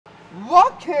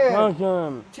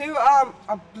Welcome to a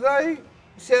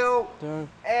Bombshell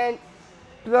and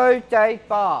Blow Dry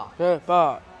Bar.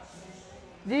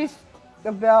 This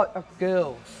about a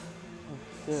girls.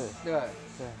 Good.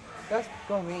 Let's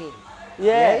go in.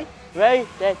 Yeah. Ready?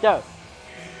 Let's go.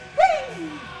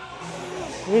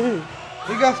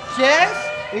 We got chairs.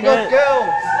 We got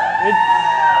girls.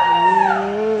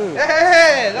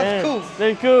 Hey, that's cool.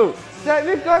 That's cool. So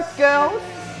we got girls.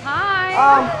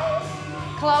 Hi.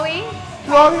 Chloe. We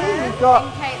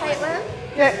got Caitlin.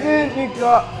 Caitlin. We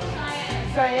got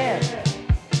Cheyenne.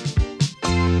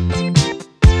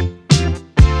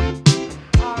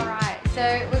 Alright,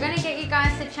 so we're going to get you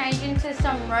guys to change into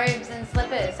some robes and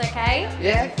slippers, okay?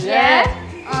 Yeah? Yeah?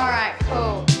 Alright,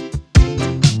 cool.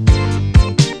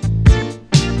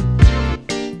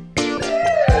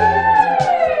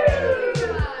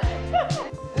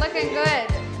 Looking good.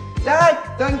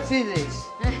 Dad, don't see this.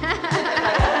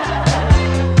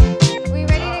 We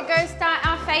ready to go start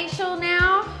our facial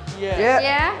now? Yeah.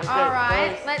 Yeah? Okay,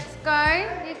 Alright, guys. let's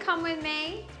go. You come with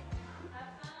me.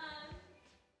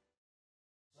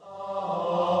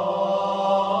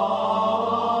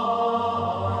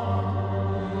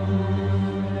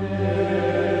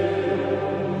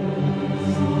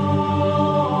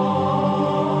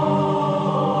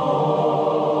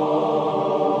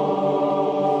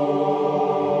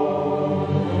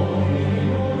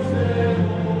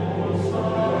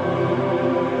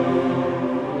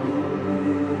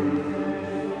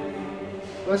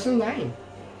 What's your name?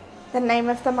 The name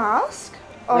of the mask?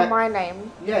 Or Yeah. my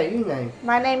name? Yeah, your name.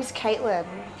 My name's Caitlin.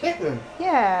 Caitlin.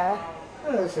 Yeah,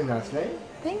 Oh, that's a nice name.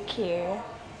 thank you.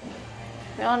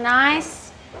 Real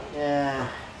nice. Yeah.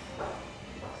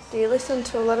 Do you listen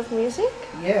to a lot of music?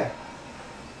 Yeah.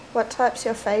 What type's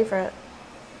your favourite?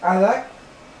 I like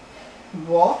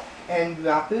rock and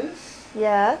rappers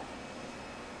Yeah,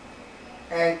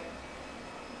 and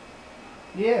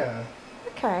yeah.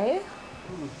 okay.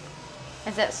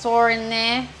 Is it sore in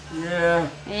there? Yeah.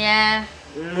 Yeah.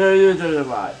 You do the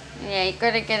right. Yeah, you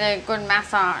gotta get a good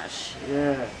massage.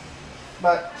 Yeah.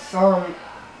 But some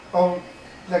old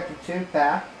like a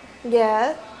two-pack,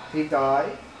 Yeah, he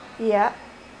died. yeah.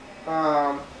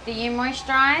 Do you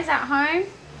moisturize at home?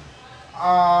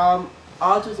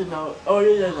 I'll just know. Oh,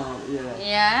 yeah, no. Yeah.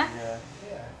 Yeah.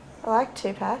 Yeah. I like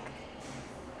Tupac.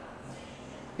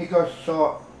 He got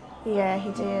shot. Yeah, he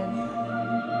did.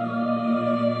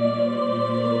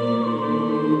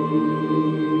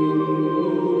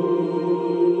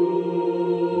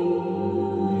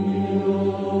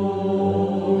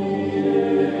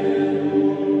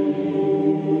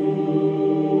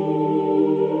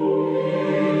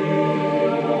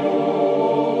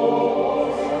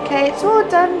 Okay, it's all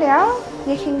done now.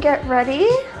 You can get ready.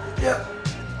 Yeah.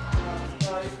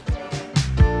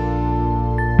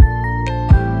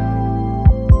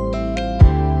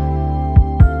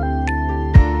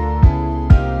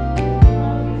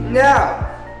 Now,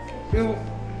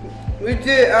 we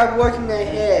do washing their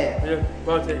hair. Yeah.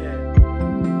 Right here.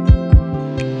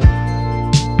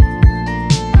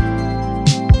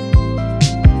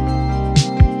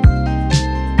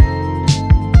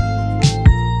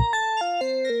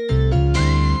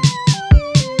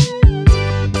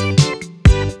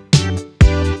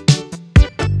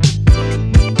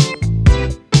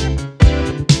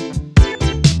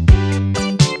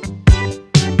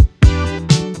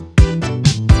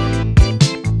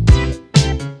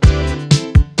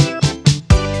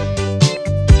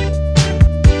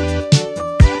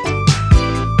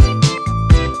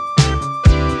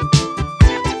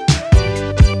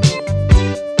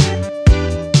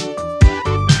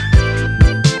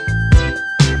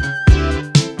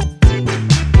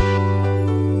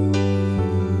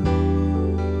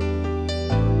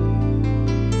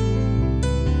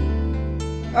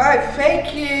 Alright,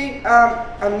 thank you,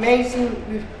 amazing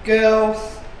with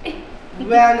girls,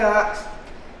 grown-ups.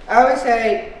 I would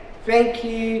say thank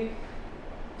you,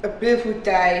 a beautiful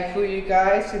day for you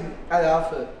guys, and I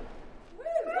love it.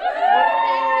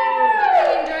 Thank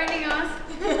you for joining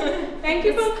us. Thank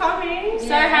you for coming. So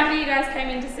happy you guys came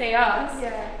in to see us.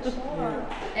 Yeah, sure.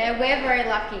 Yeah, we're very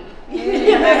lucky.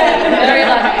 Very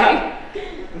lucky.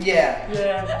 Yeah.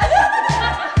 Yeah.